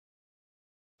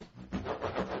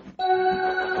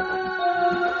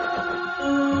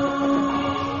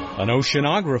An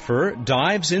oceanographer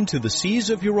dives into the seas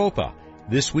of Europa,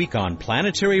 this week on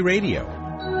Planetary Radio.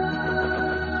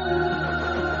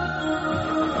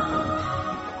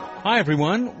 Hi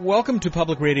everyone, welcome to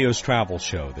Public Radio's travel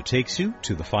show that takes you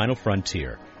to the final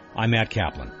frontier. I'm Matt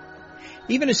Kaplan.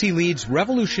 Even as he leads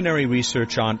revolutionary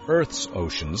research on Earth's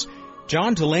oceans,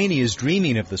 John Delaney is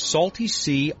dreaming of the salty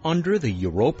sea under the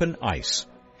European ice.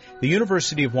 The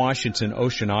University of Washington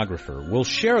oceanographer will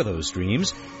share those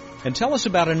dreams and tell us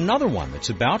about another one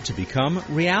that's about to become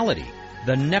reality,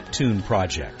 the Neptune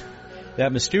Project.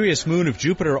 That mysterious moon of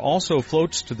Jupiter also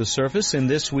floats to the surface in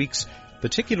this week's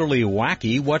particularly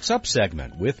wacky What's Up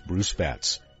segment with Bruce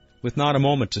Betts. With not a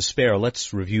moment to spare,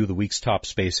 let's review the week's top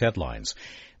space headlines.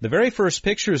 The very first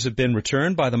pictures have been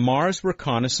returned by the Mars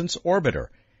Reconnaissance Orbiter.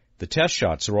 The test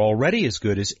shots are already as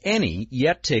good as any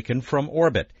yet taken from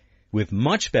orbit, with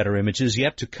much better images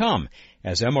yet to come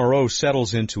as MRO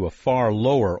settles into a far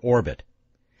lower orbit.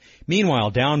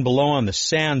 Meanwhile, down below on the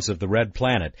sands of the Red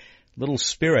Planet, Little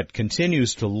Spirit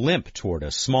continues to limp toward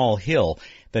a small hill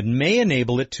that may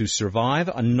enable it to survive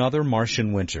another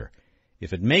Martian winter.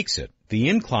 If it makes it, the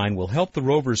incline will help the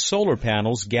rover's solar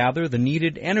panels gather the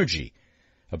needed energy.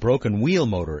 A broken wheel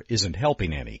motor isn't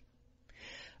helping any.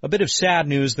 A bit of sad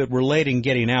news that we're late in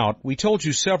getting out. We told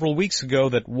you several weeks ago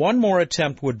that one more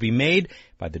attempt would be made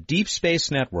by the Deep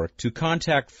Space Network to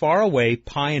contact faraway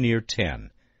Pioneer 10.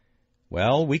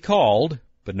 Well, we called,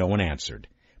 but no one answered.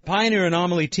 Pioneer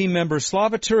Anomaly team member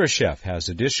Slava Turyshev has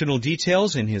additional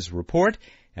details in his report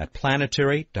at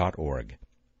planetary.org.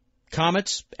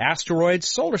 Comets, asteroids,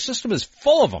 solar system is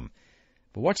full of them.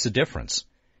 But what's the difference?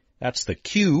 That's the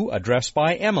Q addressed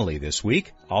by Emily this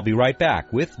week. I'll be right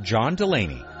back with John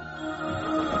Delaney.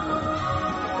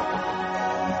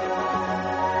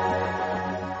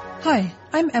 Hi,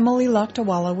 I'm Emily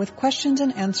Lakdawala with questions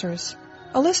and answers.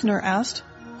 A listener asked,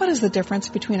 what is the difference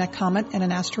between a comet and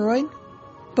an asteroid?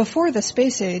 Before the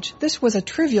space age, this was a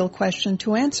trivial question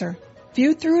to answer.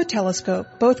 Viewed through a telescope,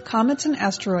 both comets and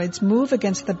asteroids move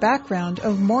against the background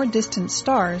of more distant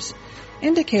stars,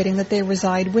 indicating that they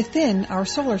reside within our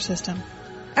solar system.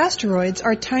 Asteroids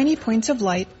are tiny points of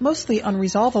light, mostly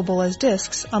unresolvable as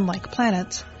disks, unlike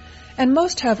planets, and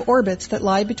most have orbits that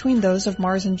lie between those of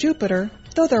Mars and Jupiter,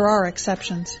 though there are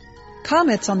exceptions.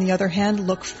 Comets, on the other hand,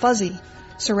 look fuzzy,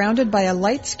 surrounded by a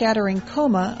light-scattering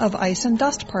coma of ice and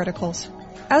dust particles.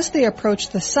 As they approach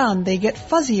the Sun, they get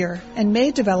fuzzier and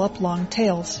may develop long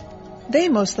tails. They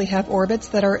mostly have orbits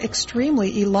that are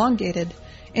extremely elongated,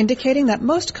 indicating that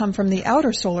most come from the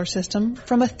outer solar system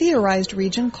from a theorized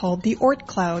region called the Oort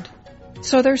cloud.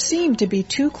 So there seem to be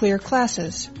two clear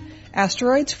classes: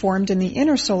 asteroids formed in the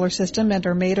inner solar system and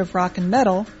are made of rock and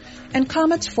metal, and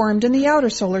comets formed in the outer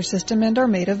solar system and are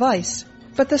made of ice.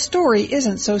 But the story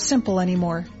isn't so simple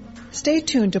anymore. Stay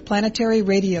tuned to Planetary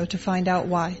Radio to find out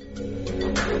why.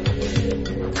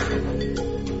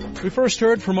 We first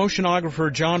heard from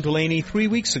oceanographer John Delaney 3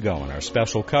 weeks ago in our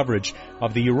special coverage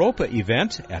of the Europa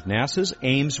event at NASA's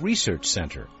Ames Research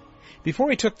Center. Before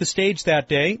he took the stage that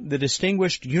day, the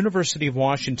distinguished University of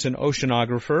Washington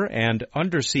oceanographer and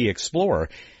undersea explorer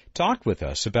talked with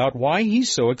us about why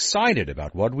he's so excited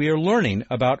about what we are learning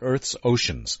about Earth's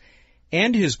oceans,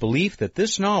 and his belief that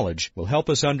this knowledge will help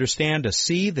us understand a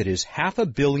sea that is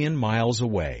 500 million miles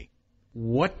away.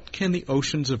 What can the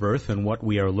oceans of Earth and what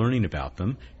we are learning about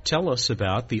them tell us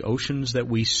about the oceans that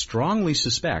we strongly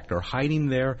suspect are hiding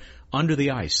there under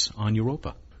the ice on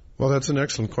Europa? Well, that's an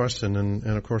excellent question, and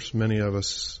of course many of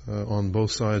us on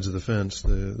both sides of the fence,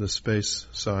 the space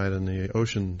side and the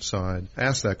ocean side,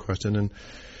 ask that question. And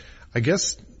I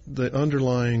guess the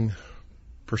underlying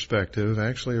perspective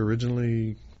actually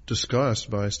originally discussed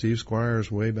by Steve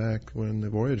Squires way back when the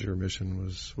Voyager mission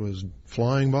was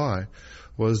flying by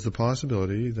was the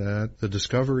possibility that the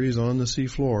discoveries on the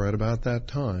seafloor at about that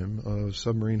time of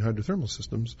submarine hydrothermal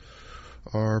systems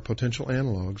are potential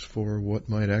analogs for what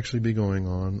might actually be going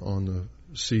on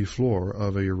the seafloor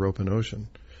of a European ocean.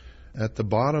 At the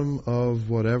bottom of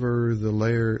whatever the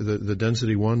layer, the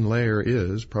density 1 layer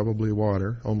is, probably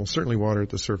water, almost certainly water at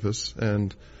the surface,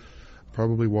 and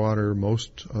probably water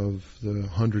most of the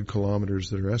 100 kilometers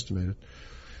that are estimated,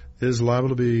 is liable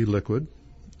to be liquid.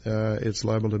 It's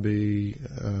liable to be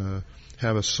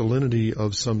have a salinity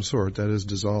of some sort, that is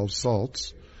dissolved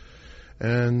salts,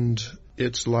 and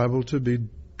it's liable to be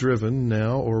driven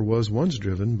now, or was once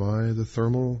driven, by the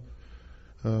thermal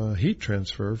heat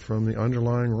transfer from the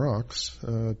underlying rocks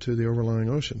to the overlying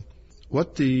ocean.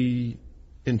 What the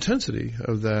intensity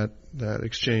of that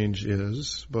exchange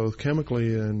is, both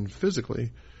chemically and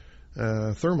physically,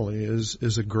 thermally,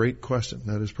 is a great question.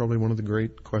 That is probably one of the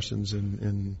great questions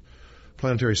in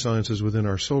planetary sciences within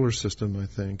our solar system, I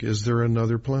think. Is there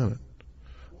another planet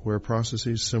where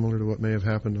processes similar to what may have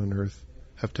happened on Earth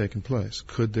have taken place?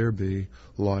 Could there be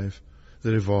life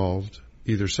that evolved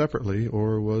either separately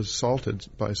or was salted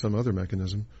by some other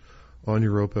mechanism on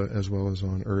Europa as well as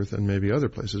on Earth and maybe other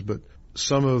places? But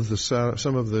some of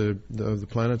the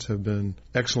planets have been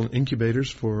excellent incubators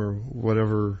for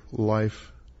whatever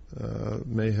life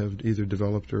may have either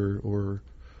developed or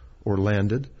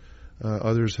landed.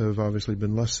 Others have obviously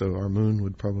been less so. Our moon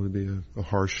would probably be a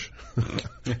harsh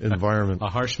environment. A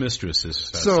harsh mistress, as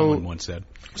someone once said.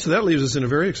 So that leaves us in a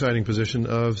very exciting position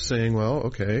of saying, well,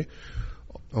 okay,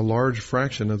 a large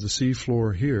fraction of the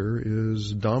seafloor here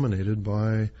is dominated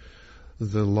by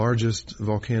the largest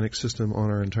volcanic system on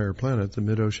our entire planet, the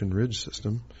Mid-Ocean Ridge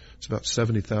System. It's about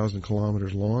 70,000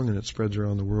 kilometers long, and it spreads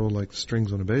around the world like the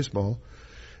strings on a baseball.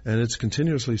 And it's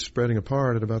continuously spreading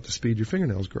apart at about the speed your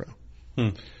fingernails grow.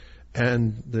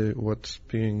 And what's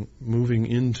moving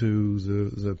into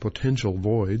the potential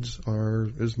voids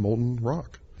is molten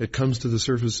rock. It comes to the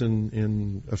surface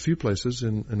in a few places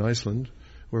in Iceland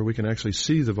where we can actually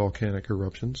see the volcanic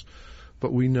eruptions.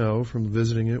 But we know from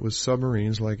visiting it with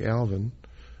submarines like Alvin,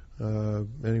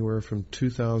 anywhere from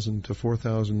 2,000 to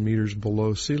 4,000 meters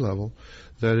below sea level,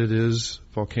 that it is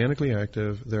volcanically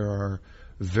active. There are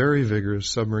very vigorous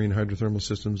submarine hydrothermal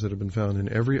systems that have been found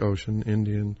in every ocean,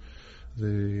 Indian,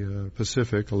 the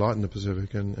Pacific, a lot in the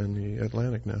Pacific, and the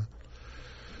Atlantic now.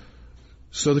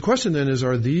 So the question then is,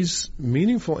 are these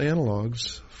meaningful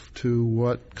analogs to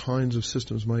what kinds of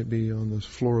systems might be on the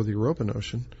floor of the European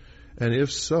Ocean? And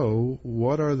if so,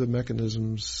 what are the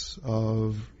mechanisms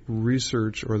of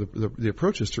research or the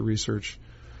approaches to research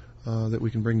that we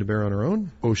can bring to bear on our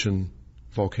own ocean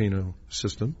volcano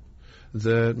system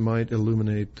that might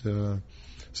illuminate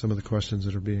some of the questions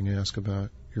that are being asked about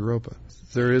Europa?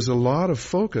 There is a lot of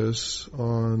focus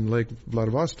on Lake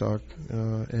Vladivostok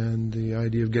and the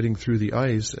idea of getting through the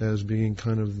ice as being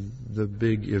kind of the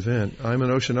big event. I'm an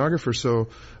oceanographer, so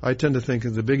I tend to think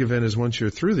of the big event is once you're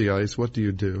through the ice, what do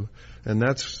you do? And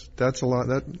that's a lot.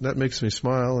 That makes me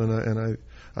smile, and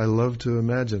I love to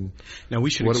imagine now we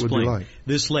should what explain it would be like.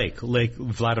 This Lake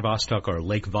Vladivostok, or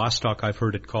Lake Vostok, I've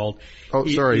heard it called. Oh,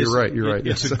 sorry, you're right.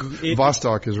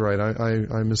 Vostok is right.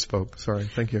 I misspoke. Sorry.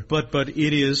 Thank you. But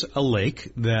it is a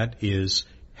lake that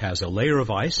has a layer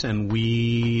of ice, and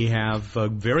we have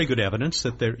very good evidence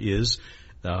that there is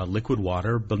liquid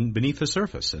water beneath the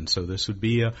surface, and so this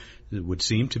would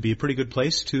seem to be a pretty good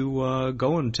place to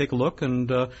go and take a look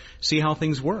and see how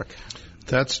things work.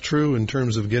 That's true in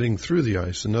terms of getting through the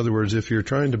ice. In other words, if you're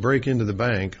trying to break into the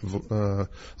bank,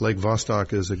 Lake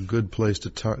Vostok is a good place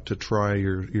to try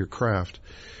your craft.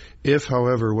 If,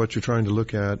 however, what you're trying to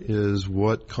look at is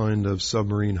what kind of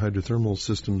submarine hydrothermal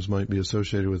systems might be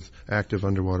associated with active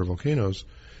underwater volcanoes,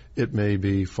 it may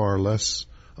be far less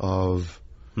of...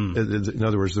 In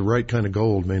other words, the right kind of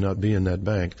gold may not be in that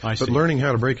bank. But learning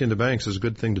how to break into banks is a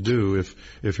good thing to do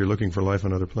if you're looking for life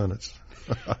on other planets.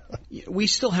 We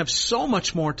still have so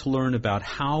much more to learn about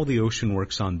how the ocean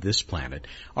works on this planet.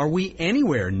 Are we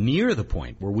anywhere near the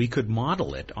point where we could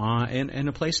model it in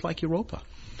a place like Europa?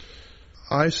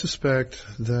 I suspect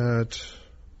that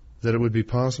it would be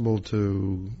possible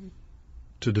to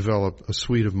develop a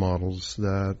suite of models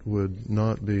that would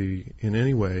not be in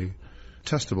any way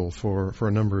testable for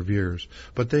a number of years,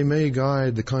 but they may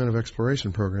guide the kind of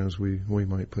exploration programs we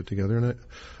might put together. And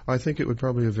I think it would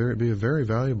probably be a very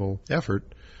valuable effort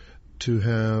to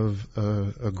have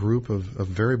a group of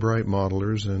very bright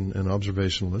modelers and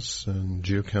observationalists and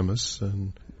geochemists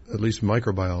and at least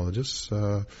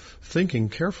microbiologists thinking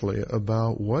carefully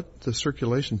about what the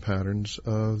circulation patterns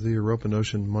of the European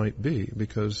Ocean might be,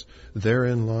 because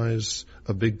therein lies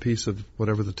a big piece of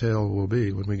whatever the tail will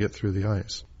be when we get through the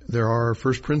ice. There are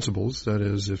first principles, that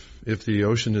is, if the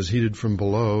ocean is heated from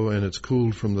below and it's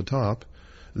cooled from the top,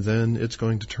 then it's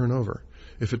going to turn over.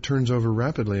 If it turns over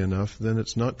rapidly enough, then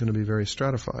it's not going to be very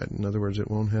stratified. In other words, it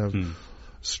won't have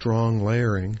strong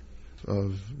layering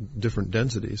of different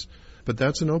densities. But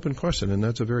that's an open question, and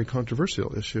that's a very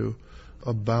controversial issue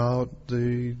about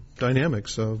the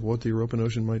dynamics of what the European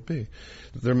Ocean might be.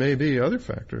 There may be other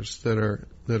factors that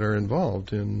are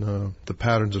involved in the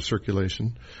patterns of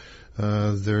circulation.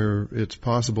 It's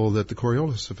possible that the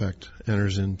Coriolis effect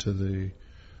enters into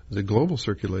the global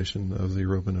circulation of the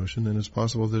European Ocean, and it's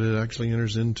possible that it actually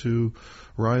enters into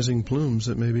rising plumes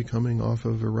that may be coming off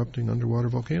of erupting underwater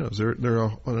volcanoes. There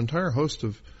are an entire host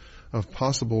of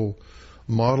possible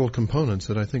model components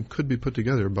that I think could be put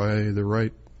together by the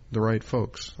right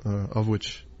folks, of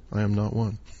which I am not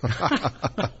one.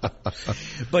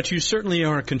 But you certainly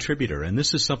are a contributor, and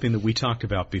this is something that we talked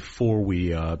about before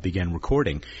we began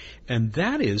recording, and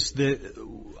that is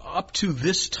up to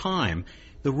this time,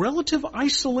 the relative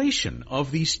isolation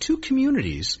of these two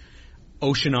communities,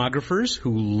 oceanographers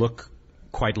who look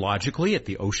quite logically at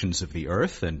the oceans of the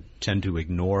Earth and tend to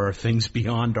ignore things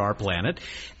beyond our planet,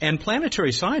 and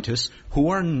planetary scientists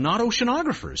who are not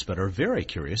oceanographers but are very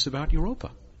curious about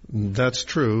Europa. That's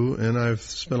true, and I've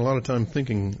spent a lot of time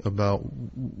thinking about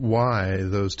why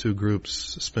those two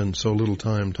groups spend so little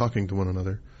time talking to one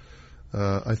another.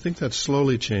 I think that's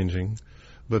slowly changing,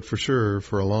 but for sure,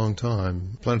 for a long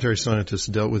time, planetary scientists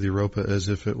dealt with Europa as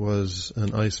if it was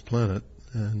an ice planet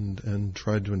and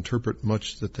tried to interpret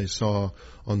much that they saw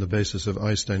on the basis of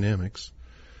ice dynamics.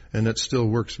 And that still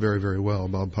works very, very well.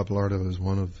 Bob Pappalardo is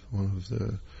one of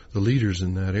the leaders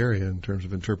in that area in terms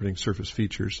of interpreting surface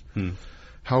features.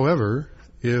 However,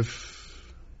 if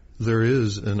there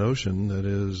is an ocean that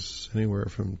is anywhere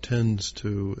from tens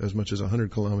to as much as 100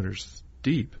 kilometers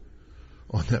deep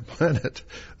on that planet,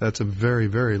 that's a very,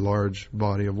 very large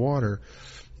body of water,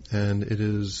 and it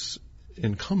is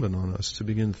incumbent on us to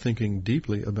begin thinking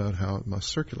deeply about how it must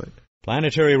circulate.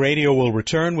 Planetary Radio will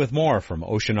return with more from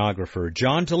oceanographer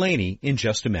John Delaney in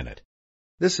just a minute.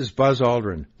 This is Buzz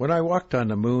Aldrin. When I walked on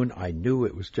the moon, I knew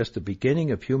it was just the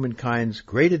beginning of humankind's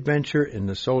great adventure in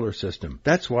the solar system.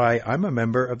 That's why I'm a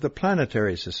member of the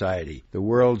Planetary Society, the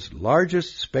world's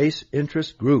largest space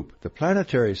interest group. The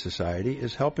Planetary Society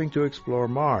is helping to explore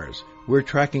Mars. We're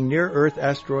tracking near-Earth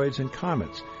asteroids and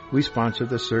comets. We sponsor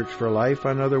the search for life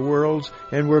on other worlds,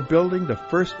 and we're building the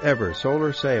first ever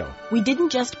solar sail. We didn't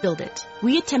just build it.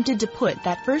 We attempted to put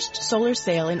that first solar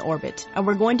sail in orbit, and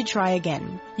we're going to try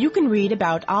again. You can read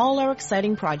about all our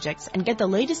exciting projects and get the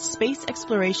latest space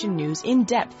exploration news in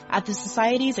depth at the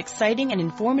Society's exciting and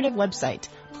informative website,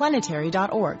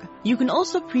 planetary.org. You can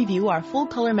also preview our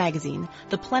full-color magazine,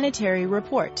 The Planetary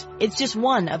Report. It's just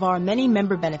one of our many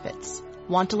member benefits.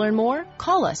 Want to learn more?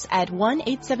 Call us at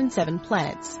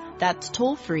 1-877-PLANETS. That's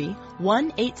toll-free,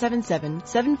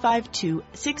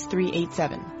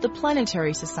 1-877-752-6387. The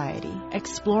Planetary Society,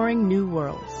 exploring new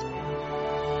worlds.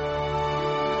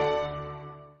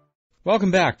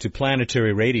 Welcome back to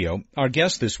Planetary Radio. Our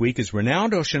guest this week is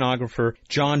renowned oceanographer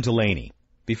John Delaney.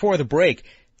 Before the break,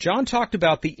 John talked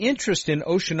about the interest in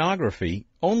oceanography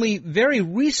only very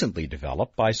recently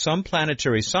developed by some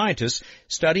planetary scientists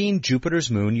studying Jupiter's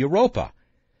moon Europa.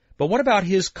 But what about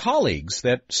his colleagues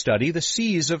that study the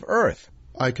seas of Earth?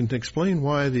 I can explain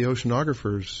why the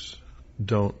oceanographers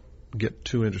don't get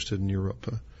too interested in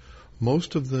Europa.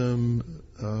 Most of them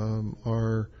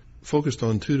are focused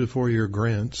on 2 to 4 year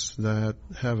grants that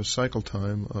have a cycle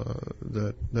time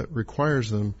that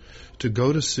requires them to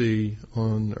go to sea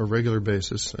on a regular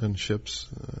basis and ships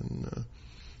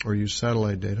or use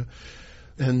satellite data.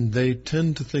 And they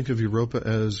tend to think of Europa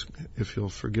as, if you'll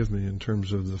forgive me in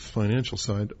terms of the financial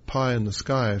side, pie in the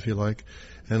sky, if you like,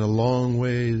 and a long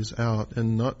ways out,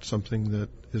 and not something that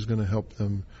is going to help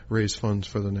them raise funds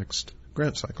for the next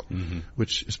grant cycle,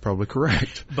 which is probably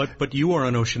correct. But you are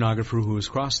an oceanographer who has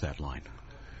crossed that line.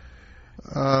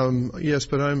 Yes,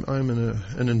 but I'm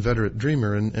an inveterate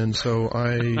dreamer, and so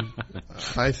I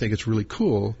think it's really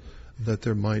cool that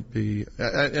there might be,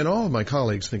 and all of my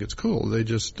colleagues think it's cool. They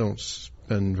just don't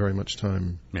spend very much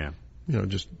time,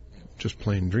 just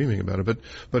plain dreaming about it.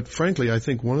 But frankly, I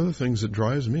think one of the things that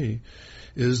drives me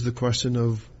is the question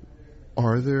of,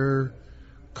 are there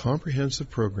comprehensive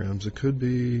programs that could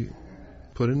be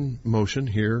put in motion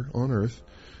here on Earth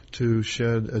to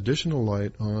shed additional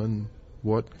light on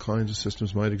what kinds of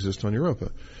systems might exist on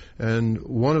Europa? And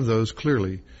one of those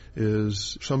clearly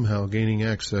is somehow gaining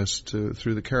access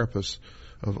through the carapace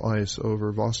of ice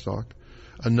over Vostok.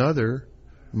 Another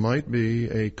might be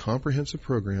a comprehensive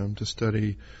program to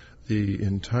study the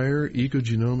entire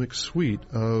ecogenomic suite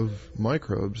of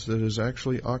microbes that is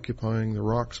actually occupying the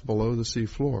rocks below the sea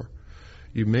floor.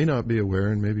 You may not be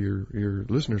aware, and maybe your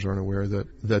listeners aren't aware,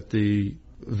 that the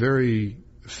very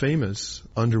famous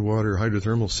underwater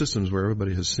hydrothermal systems where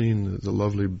everybody has seen the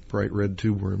lovely bright red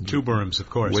tube worms, of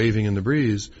course, waving in the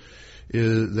breeze,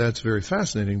 that's very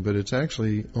fascinating, but it's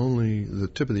actually only the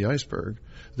tip of the iceberg.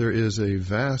 There is a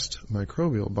vast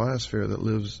microbial biosphere that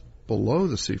lives below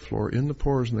the seafloor in the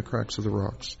pores and the cracks of the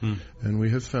rocks. And we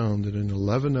have found that in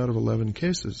 11 out of 11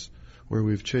 cases where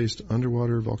we've chased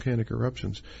underwater volcanic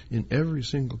eruptions, in every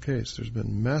single case there's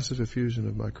been massive effusion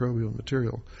of microbial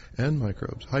material and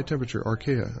microbes. High temperature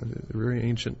archaea, a very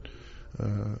ancient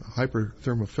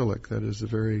hyperthermophilic, that is the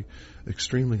very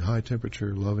extremely high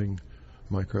temperature loving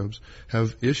microbes,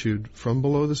 have issued from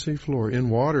below the seafloor in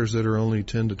waters that are only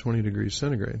 10 to 20 degrees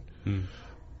centigrade.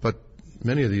 But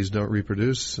many of these don't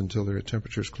reproduce until they're at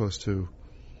temperatures close to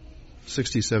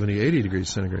 60, 70, 80 degrees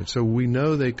centigrade. So we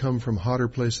know they come from hotter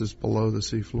places below the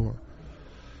seafloor.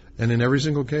 And in every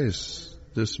single case,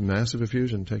 this massive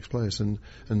effusion takes place. And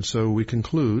so we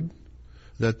conclude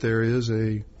that there is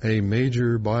a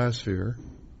major biosphere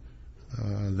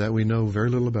that we know very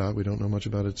little about. We don't know much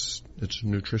about its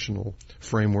nutritional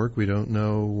framework. We don't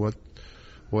know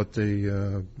what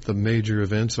the major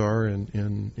events are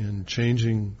in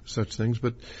changing such things.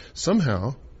 But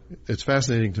somehow, it's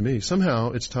fascinating to me,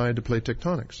 somehow it's tied to plate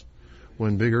tectonics.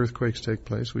 When big earthquakes take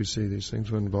place, we see these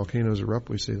things. When volcanoes erupt,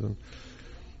 we see them.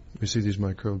 We see these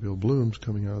microbial blooms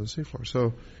coming out of the seafloor.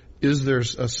 So is there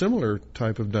a similar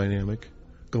type of dynamic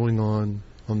going on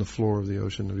the floor of the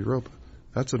ocean of Europa?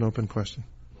 That's an open question.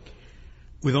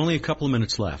 With only a couple of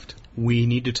minutes left, we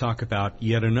need to talk about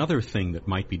yet another thing that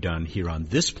might be done here on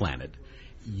this planet.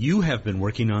 You have been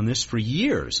working on this for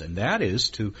years, and that is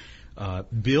to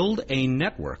build a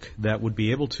network that would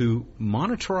be able to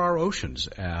monitor our oceans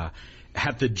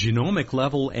at the genomic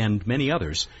level and many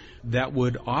others that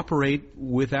would operate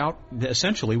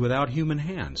essentially without human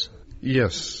hands.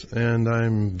 Yes, and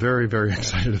I'm very, very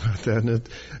excited about that. And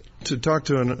to talk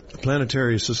to a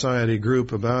planetary society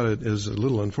group about it is a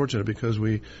little unfortunate because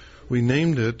we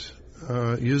named it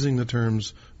using the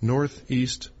terms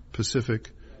Northeast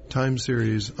Pacific Time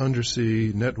Series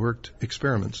Undersea Networked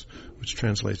Experiments, which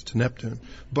translates to Neptune.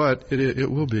 But it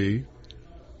will be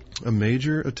a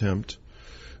major attempt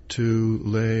to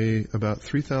lay about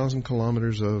 3,000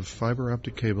 kilometers of fiber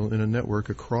optic cable in a network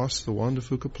across the Juan de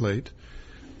Fuca Plate,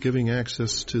 giving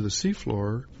access to the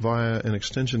seafloor via an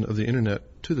extension of the internet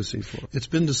to the seafloor. It's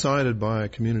been decided by a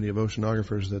community of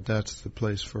oceanographers that that's the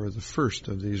place for the first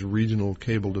of these regional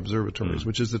cabled observatories,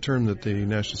 which is the term that the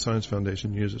National Science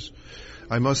Foundation uses.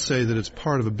 I must say that it's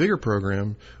part of a bigger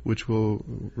program which will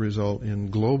result in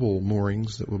global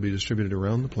moorings that will be distributed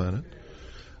around the planet,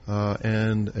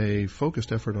 and a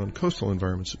focused effort on coastal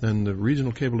environments. And the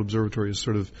Regional Cable Observatory is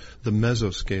sort of the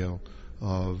mesoscale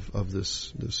of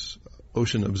this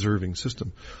ocean observing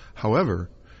system. However,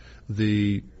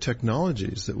 the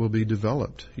technologies that will be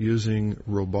developed using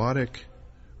robotic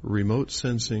remote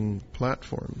sensing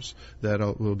platforms that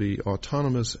will be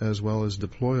autonomous as well as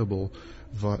deployable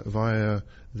via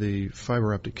the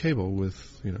fiber optic cable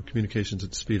with communications at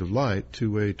the speed of light,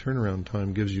 two-way turnaround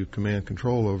time gives you command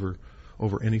control over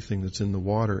anything that's in the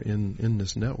water in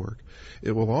this network.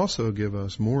 It will also give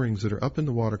us moorings that are up in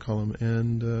the water column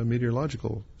and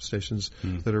meteorological stations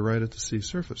that are right at the sea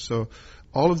surface. So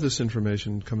all of this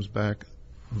information comes back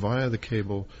via the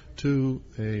cable to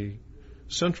a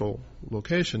central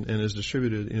location and is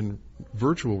distributed in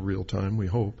virtual real time, we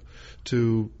hope,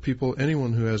 to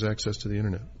anyone who has access to the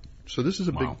internet. So this is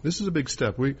a big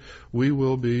step. We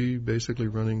will be basically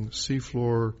running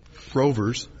seafloor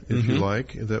rovers, if you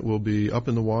like, that will be up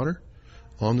in the water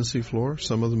on the seafloor.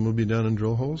 Some of them will be down in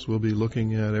drill holes. We'll be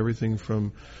looking at everything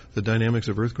from the dynamics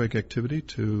of earthquake activity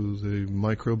to the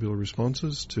microbial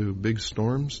responses to big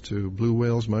storms to blue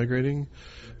whales migrating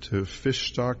to fish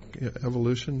stock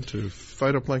evolution to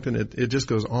phytoplankton. It just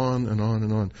goes on and on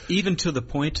and on. Even to the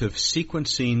point of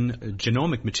sequencing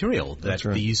genomic material that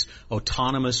these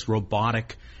autonomous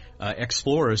robotic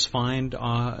explorers find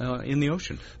in the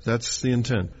ocean. That's the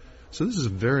intent. So this is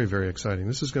very, very exciting.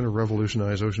 This is going to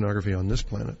revolutionize oceanography on this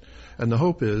planet. And the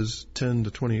hope is 10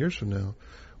 to 20 years from now,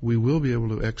 we will be able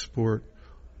to export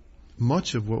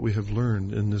much of what we have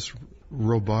learned in this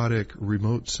robotic,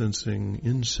 remote sensing,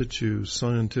 in situ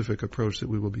scientific approach that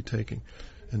we will be taking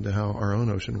into how our own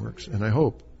ocean works. And I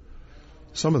hope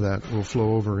some of that will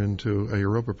flow over into a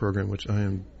Europa program, which I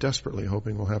am desperately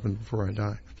hoping will happen before I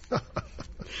die.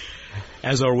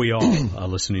 As are we all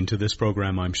listening to this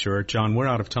program, I'm sure. John, we're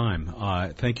out of time.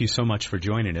 Thank you so much for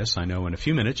joining us. I know in a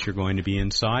few minutes you're going to be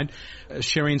inside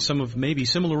sharing some of maybe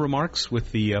similar remarks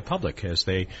with the public as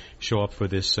they show up for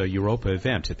this Europa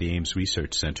event at the Ames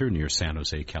Research Center near San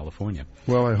Jose, California.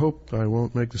 Well, I hope I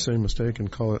won't make the same mistake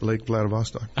and call it Lake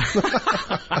Vladivostok.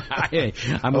 Hey,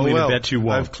 I'm willing to bet you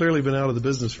won't. I've clearly been out of the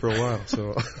business for a while,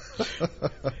 so...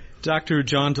 Dr.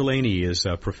 John Delaney is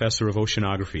a professor of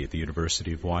oceanography at the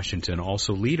University of Washington,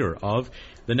 also leader of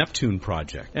the Neptune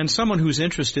Project, and someone whose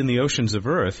interest in the oceans of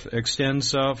Earth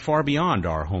extends far beyond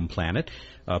our home planet,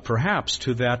 perhaps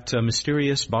to that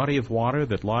mysterious body of water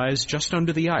that lies just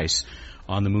under the ice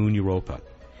on the moon Europa.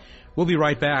 We'll be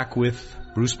right back with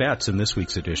Bruce Betts in this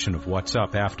week's edition of What's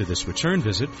Up after this return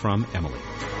visit from Emily.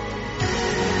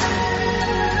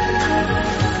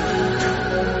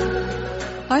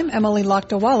 I'm Emily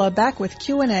Lakdawala, back with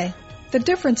Q&A. The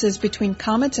differences between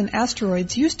comets and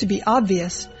asteroids used to be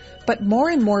obvious. But more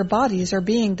and more bodies are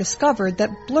being discovered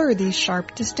that blur these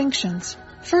sharp distinctions.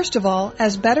 First of all,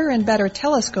 as better and better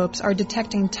telescopes are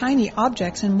detecting tiny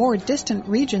objects in more distant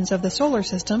regions of the solar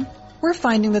system, we're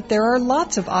finding that there are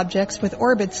lots of objects with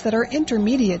orbits that are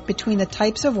intermediate between the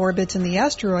types of orbits in the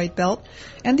asteroid belt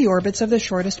and the orbits of the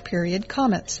shortest period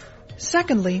comets.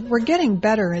 Secondly, we're getting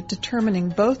better at determining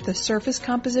both the surface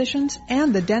compositions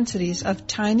and the densities of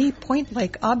tiny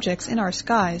point-like objects in our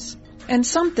skies. And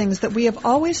some things that we have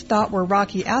always thought were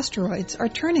rocky asteroids are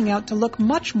turning out to look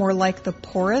much more like the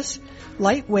porous,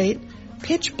 lightweight,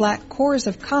 pitch-black cores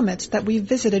of comets that we've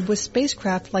visited with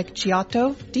spacecraft like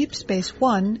Giotto, Deep Space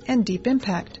One, and Deep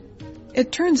Impact.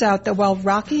 It turns out that while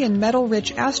rocky and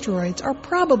metal-rich asteroids are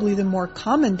probably the more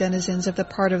common denizens of the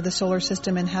part of the solar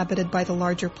system inhabited by the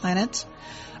larger planets,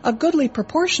 a goodly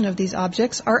proportion of these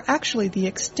objects are actually the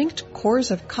extinct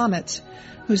cores of comets,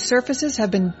 whose surfaces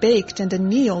have been baked and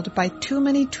annealed by too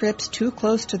many trips too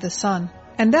close to the sun.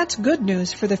 And that's good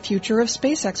news for the future of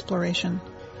space exploration.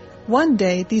 One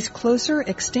day, these closer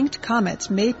extinct comets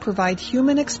may provide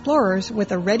human explorers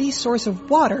with a ready source of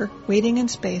water waiting in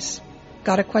space.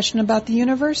 Got a question about the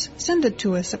universe? Send it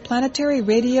to us at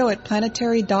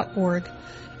planetaryradio@planetary.org.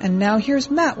 And now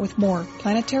here's Matt with more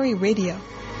Planetary Radio.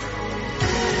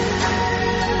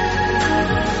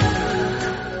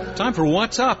 Time for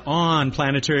What's Up on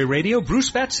Planetary Radio. Bruce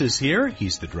Betts is here.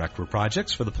 He's the Director of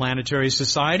Projects for the Planetary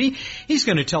Society. He's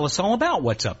going to tell us all about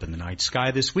what's up in the night sky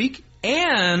this week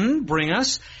and bring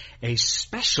us a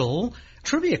special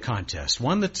trivia contest,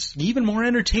 one that's even more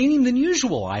entertaining than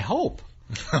usual, I hope.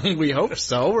 We hope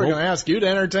so. We're going to ask you to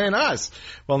entertain us.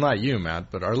 Well, not you,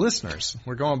 Matt, but our listeners.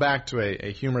 We're going back to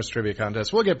a humorous trivia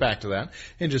contest. We'll get back to that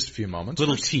in just a few moments.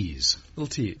 Little tease.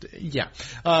 Yeah.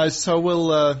 So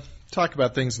we'll talk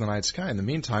about things in the night sky. In the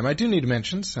meantime, I do need to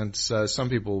mention, since some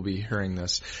people will be hearing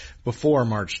this before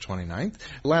March 29th,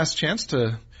 last chance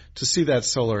to see that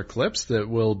solar eclipse that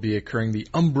will be occurring. The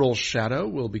umbral shadow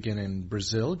will begin in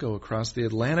Brazil, go across the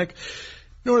Atlantic,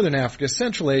 Northern Africa,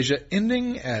 Central Asia,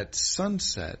 ending at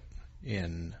sunset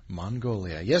in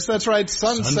Mongolia. Yes, that's right,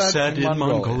 sunset in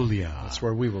Mongolia. That's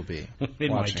where we will be.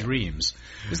 In my dreams.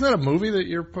 Isn't that a movie that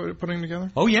you're putting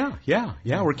together? Oh, yeah.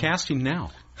 We're casting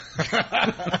now.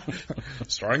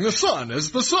 Starring the sun as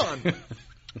the sun.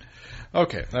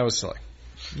 Okay, that was silly.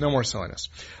 No more silliness.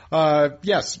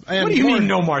 Yes. And what do you mean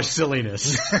no more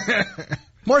silliness?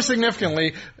 More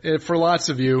significantly, for lots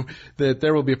of you, that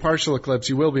there will be a partial eclipse.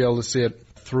 You will be able to see it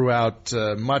throughout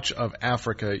much of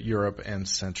Africa, Europe, and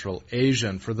Central Asia.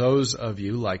 And for those of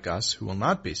you like us who will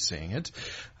not be seeing it,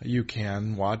 you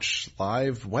can watch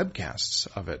live webcasts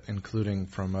of it, including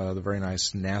from the very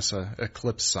nice NASA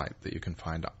eclipse site that you can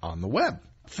find on the web.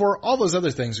 For all those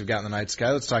other things we've got in the night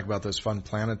sky, let's talk about those fun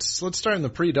planets. Let's start in the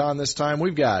pre-dawn this time.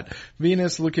 We've got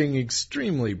Venus looking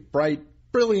extremely bright,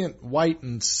 brilliant, white,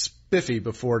 and spiffy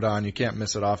before dawn. You can't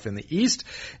miss it off in the east.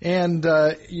 And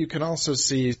you can also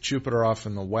see Jupiter off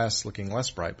in the west looking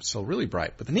less bright, but still really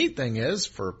bright. But the neat thing is,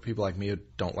 for people like me who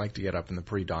don't like to get up in the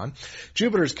pre-dawn,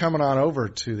 Jupiter's coming on over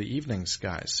to the evening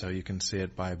sky. So you can see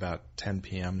it by about 10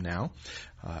 p.m. now.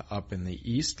 Up in the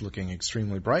east, looking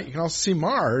extremely bright. You can also see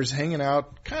Mars hanging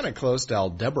out kind of close to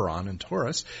Aldebaran in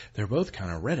Taurus. They're both kind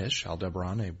of reddish.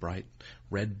 Aldebaran, a bright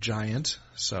red giant.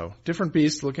 So different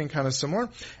beasts looking kind of similar.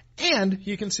 And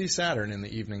you can see Saturn in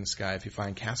the evening sky. If you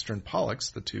find Castor and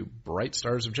Pollux, the two bright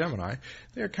stars of Gemini,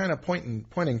 they're kind of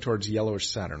pointing towards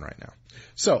yellowish Saturn right now.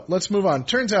 So let's move on.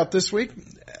 Turns out this week,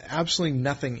 absolutely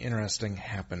nothing interesting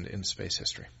happened in space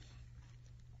history.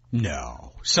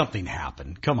 No, something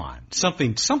happened. Come on.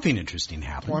 Something interesting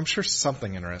happened. Well, I'm sure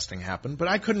something interesting happened, but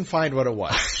I couldn't find what it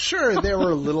was. Sure, there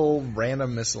were little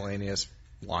random miscellaneous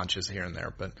launches here and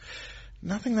there, but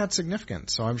nothing that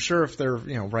significant. So I'm sure if they're,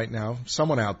 right now,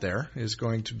 someone out there is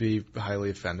going to be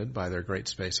highly offended by their great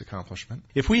space accomplishment.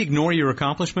 If we ignore your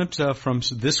accomplishment from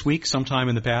this week, sometime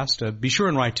in the past, be sure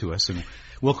and write to us, and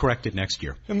we'll correct it next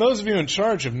year. And those of you in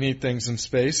charge of neat things in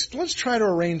space, let's try to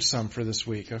arrange some for this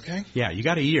week, okay? Yeah, you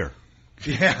got a year.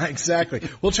 Yeah, exactly.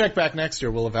 We'll check back next year.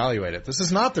 We'll evaluate it. This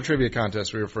is not the trivia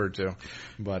contest we referred to,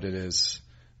 but it is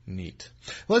neat.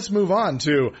 Let's move on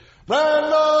to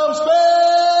Random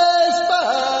Space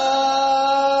Fact!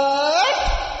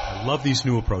 I love these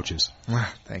new approaches.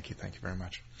 Thank you very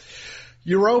much.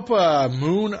 Europa,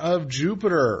 moon of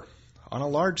Jupiter, on a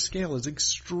large scale is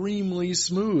extremely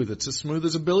smooth. It's as smooth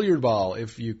as a billiard ball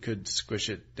if you could squish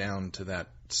it down to that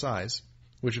size,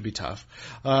 which would be tough.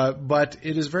 But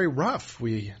it is very rough,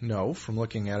 we know, from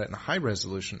looking at it in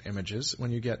high-resolution images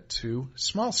when you get to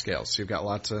small scales. So you've got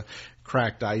lots of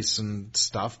cracked ice and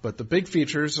stuff, but the big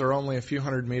features are only a few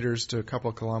hundred meters to a couple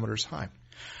of kilometers high.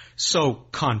 So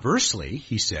conversely,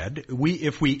 he said,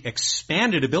 if we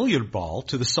expanded a billiard ball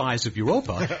to the size of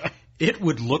Europa, it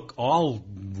would look all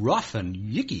rough and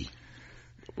yicky.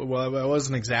 Well, that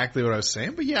wasn't exactly what I was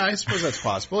saying, but yeah, I suppose that's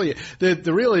possible. Yeah.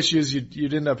 The real issue is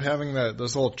you'd end up having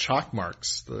those little chalk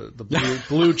marks. The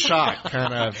blue chalk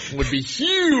kind of would be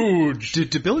huge.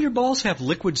 Do billiard balls have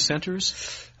liquid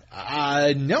centers?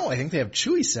 No, I think they have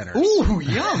chewy centers. Ooh,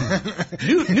 yum!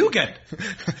 Nougat.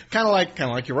 Kind of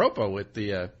like Europa with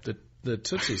the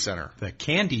Tootsie Center. The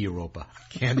Candy Europa.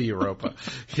 Candy Europa.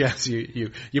 Yes,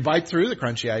 you bite through the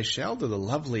crunchy ice shell to the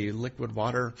lovely liquid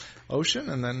water ocean,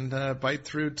 and then bite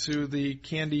through to the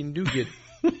candy nougat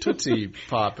Tootsie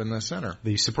Pop in the center.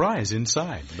 The surprise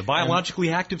inside. The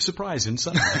biologically active surprise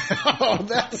inside. Oh,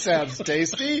 that sounds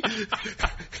tasty.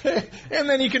 And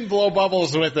then you can blow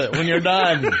bubbles with it when you're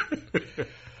done.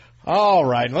 All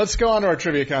right, let's go on to our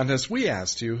trivia contest. We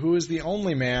asked you, who is the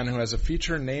only man who has a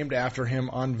feature named after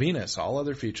him on Venus? All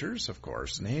other features, of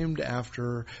course, named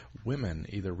after women,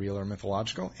 either real or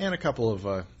mythological, and a couple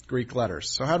of Greek letters.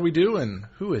 So how'd we do, and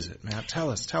who is it, Matt? Tell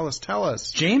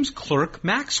us. James Clerk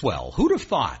Maxwell. Who'd have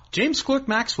thought? James Clerk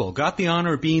Maxwell got the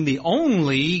honor of being the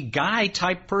only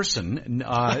guy-type person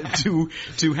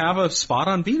to have a spot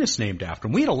on Venus named after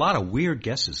him. We had a lot of weird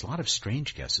guesses, a lot of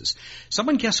strange guesses.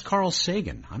 Someone guessed Carl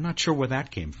Sagan. I'm not sure where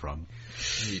that came from.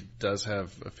 He does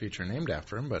have a feature named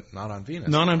after him, but not on Venus.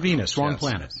 Not on Venus, wrong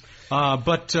planet.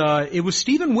 But it was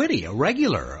Stephen Witty, a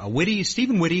witty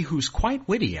Stephen Witty, who's quite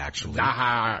witty, actually.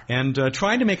 And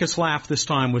trying to make us laugh this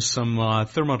time with some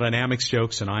thermodynamics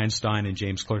jokes and Einstein and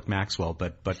James Clerk Maxwell,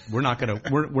 but we're not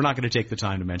gonna take the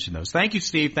time to mention those. Thank you,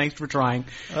 Steve. Thanks for trying.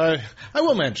 I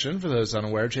will mention, for those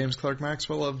unaware, James Clerk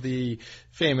Maxwell of the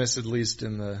famous, at least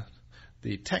in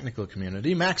the technical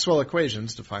community, Maxwell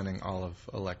equations, defining all of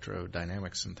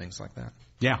electrodynamics and things like that.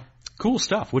 Yeah, cool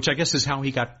stuff, which I guess is how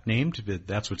he got named.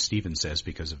 That's what Stephen says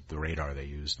because of the radar they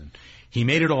used. And he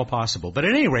made it all possible. But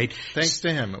at any rate... Thanks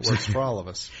to him, it works for all of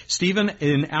us. Stephen,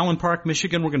 in Allen Park,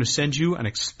 Michigan, we're going to send you an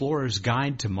Explorer's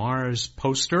Guide to Mars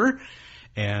poster.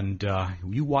 And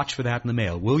you watch for that in the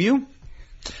mail, will you?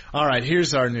 All right,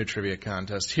 here's our new trivia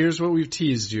contest. Here's what we've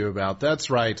teased you about.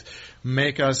 That's right.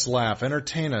 Make us laugh.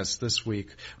 Entertain us this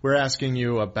week. We're asking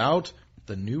you about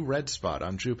the new red spot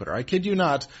on Jupiter. I kid you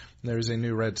not, there's a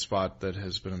new red spot that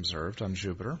has been observed on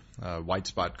Jupiter, a white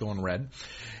spot going red.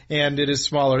 And it is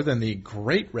smaller than the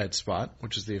Great Red Spot,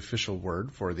 which is the official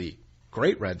word for the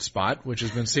Great Red Spot, which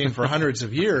has been seen for hundreds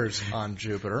of years on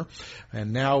Jupiter.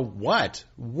 And now what?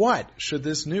 What should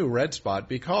this new red spot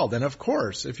be called? And of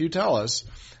course, if you tell us,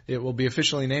 it will be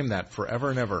officially named that forever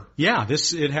and ever. Yeah,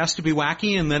 it has to be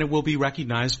wacky, and then it will be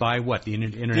recognized by what? The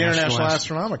International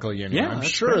Astronomical Union. Yeah, I'm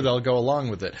sure great. They'll go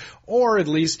along with it. Or at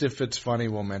least if it's funny,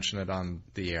 we'll mention it on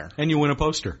the air. And you win a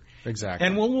poster. Exactly.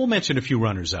 And we'll mention a few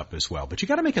runners up as well. But you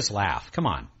got to make us laugh. Come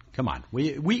on.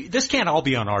 We this can't all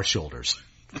be on our shoulders.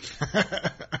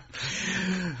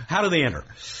 How do they enter?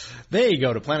 They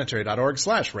go to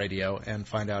planetary.org/radio and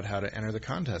find out how to enter the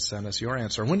contest. Send us your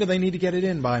answer. When do they need to get it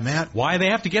in by, Matt? Why, they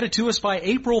have to get it to us by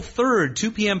April 3rd,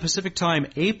 2 p.m. Pacific time,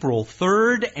 April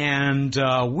 3rd. And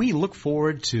we look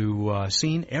forward to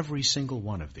seeing every single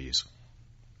one of these.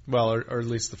 Well, or at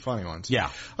least the funny ones. Yeah.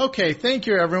 Okay, thank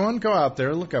you, everyone. Go out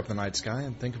there, look up the night sky,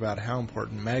 and think about how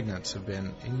important magnets have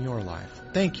been in your life.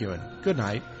 Thank you, and good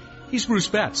night. He's Bruce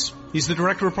Betts. He's the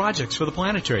Director of Projects for the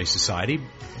Planetary Society,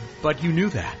 but you knew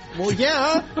that. Well,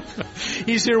 yeah.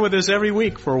 He's here with us every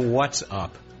week for What's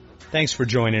Up. Thanks for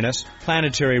joining us.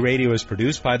 Planetary Radio is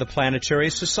produced by the Planetary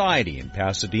Society in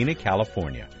Pasadena,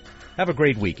 California. Have a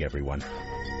great week, everyone.